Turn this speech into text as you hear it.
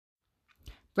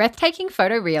Breathtaking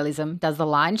photorealism does the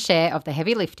lion's share of the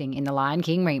heavy lifting in the Lion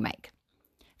King remake.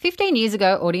 15 years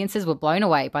ago, audiences were blown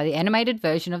away by the animated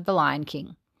version of The Lion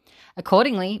King.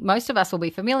 Accordingly, most of us will be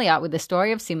familiar with the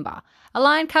story of Simba, a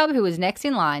lion cub who was next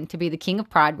in line to be the king of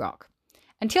Pride Rock.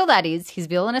 Until that is, his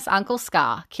villainous uncle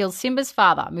Scar kills Simba's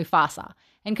father, Mufasa,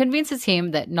 and convinces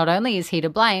him that not only is he to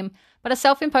blame, but a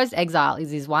self-imposed exile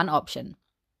is his one option.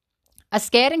 A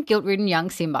scared and guilt-ridden young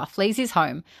Simba flees his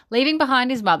home, leaving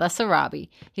behind his mother Sarabi,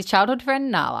 his childhood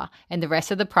friend Nala, and the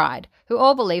rest of the Pride, who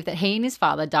all believe that he and his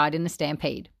father died in a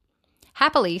stampede.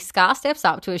 Happily, Scar steps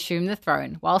up to assume the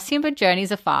throne, while Simba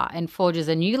journeys afar and forges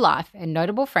a new life and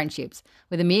notable friendships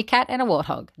with a meerkat and a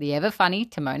warthog, the ever-funny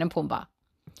Timon and Pumbaa.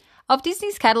 Of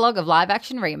Disney's catalogue of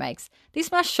live-action remakes,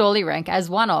 this must surely rank as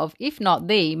one of, if not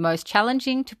the, most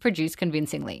challenging to produce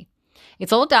convincingly.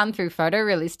 It's all done through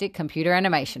photorealistic computer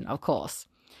animation, of course.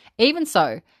 Even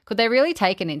so, could they really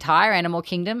take an entire animal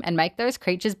kingdom and make those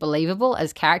creatures believable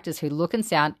as characters who look and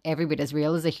sound every bit as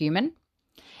real as a human?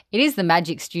 It is the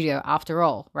Magic Studio after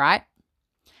all, right?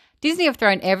 Disney have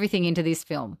thrown everything into this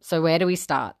film, so where do we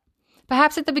start?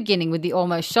 Perhaps at the beginning with the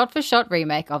almost shot-for-shot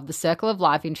remake of the Circle of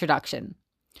Life introduction.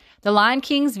 The Lion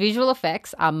King's visual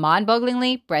effects are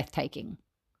mind-bogglingly breathtaking.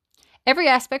 Every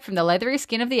aspect from the leathery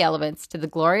skin of the elephants to the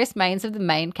glorious manes of the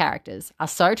main characters are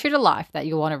so true to life that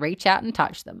you'll want to reach out and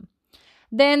touch them.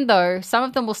 Then, though, some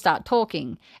of them will start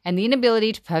talking, and the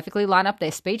inability to perfectly line up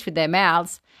their speech with their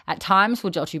mouths at times will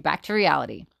jolt you back to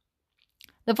reality.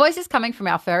 The voices coming from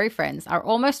our furry friends are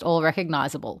almost all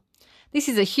recognisable. This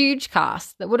is a huge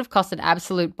cast that would have cost an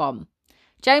absolute bomb.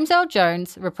 James Earl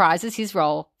Jones reprises his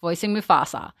role voicing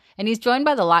Mufasa, and he's joined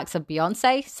by the likes of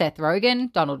Beyoncé, Seth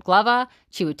Rogen, Donald Glover,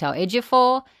 Chiwetel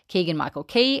Ejiofor, Keegan-Michael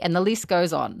Key, and the list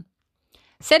goes on.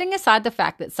 Setting aside the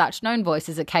fact that such known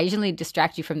voices occasionally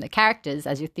distract you from the characters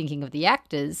as you're thinking of the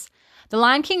actors, The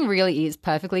Lion King really is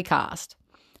perfectly cast.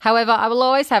 However, I will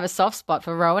always have a soft spot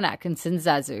for Rowan Atkinson's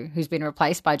Zazu, who's been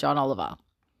replaced by John Oliver.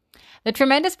 The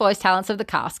tremendous voice talents of the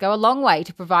cast go a long way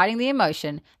to providing the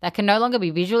emotion that can no longer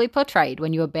be visually portrayed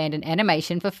when you abandon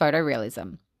animation for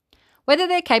photorealism. Whether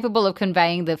they're capable of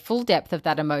conveying the full depth of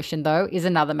that emotion, though, is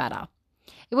another matter.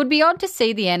 It would be odd to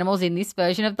see the animals in this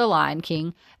version of The Lion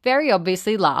King very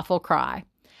obviously laugh or cry,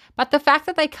 but the fact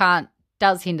that they can't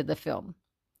does hinder the film.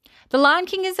 The Lion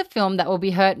King is a film that will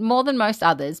be hurt more than most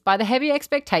others by the heavy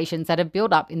expectations that have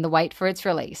built up in the wait for its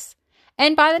release,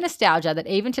 and by the nostalgia that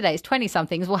even today's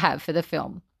 20-somethings will have for the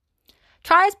film.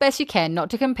 Try as best you can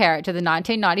not to compare it to the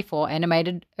 1994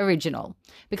 animated original,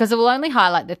 because it will only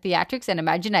highlight the theatrics and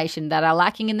imagination that are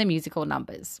lacking in the musical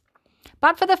numbers.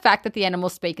 But for the fact that the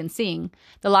animals speak and sing,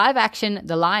 the live-action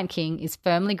The Lion King is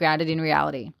firmly grounded in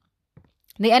reality.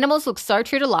 The animals look so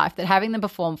true to life that having them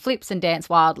perform flips and dance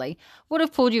wildly would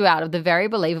have pulled you out of the very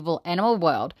believable animal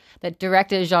world that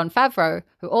director Jon Favreau,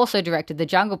 who also directed The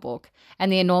Jungle Book,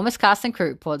 and the enormous cast and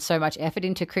crew poured so much effort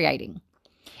into creating.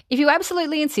 If you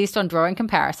absolutely insist on drawing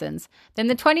comparisons, then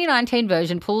the 2019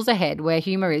 version pulls ahead where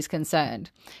humour is concerned,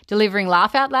 delivering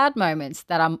laugh-out-loud moments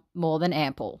that are more than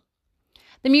ample.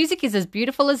 The music is as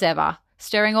beautiful as ever,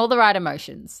 stirring all the right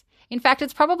emotions. In fact,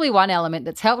 it's probably one element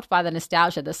that's helped by the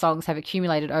nostalgia the songs have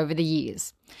accumulated over the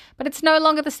years. But it's no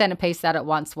longer the centerpiece that it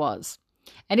once was.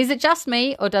 And is it just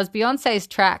me, or does Beyoncé's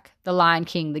track, The Lion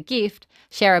King, The Gift,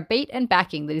 share a beat and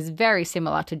backing that is very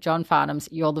similar to John Farnham's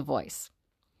You're the Voice?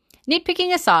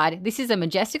 Nitpicking aside, this is a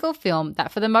majestical film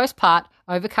that for the most part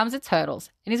overcomes its hurdles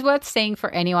and is worth seeing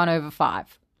for anyone over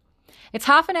 5. It's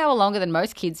half an hour longer than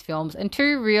most kids' films and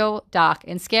too real, dark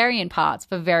and scary in parts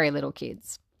for very little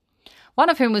kids. One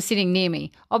of whom was sitting near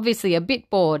me, obviously a bit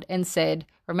bored, and said,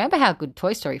 "Remember how good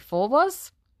Toy Story 4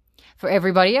 was?" For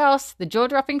everybody else, the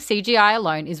jaw-dropping CGI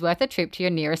alone is worth a trip to your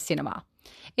nearest cinema.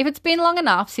 If it's been long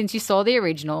enough since you saw the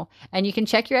original and you can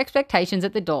check your expectations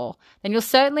at the door, then you'll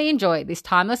certainly enjoy this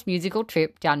timeless musical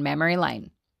trip down memory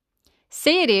lane.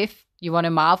 See it if you want to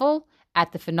marvel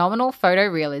at the phenomenal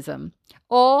photorealism,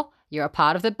 or you're a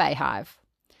part of the Bayhive.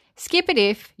 Skip it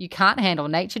if you can't handle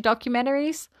nature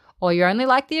documentaries, or you only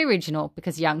like the original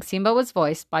because young Simba was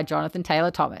voiced by Jonathan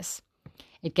Taylor Thomas.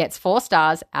 It gets 4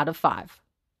 stars out of 5.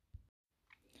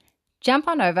 Jump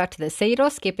on over to the See It or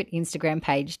Skip It Instagram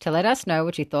page to let us know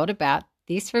what you thought about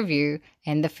this review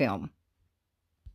and the film.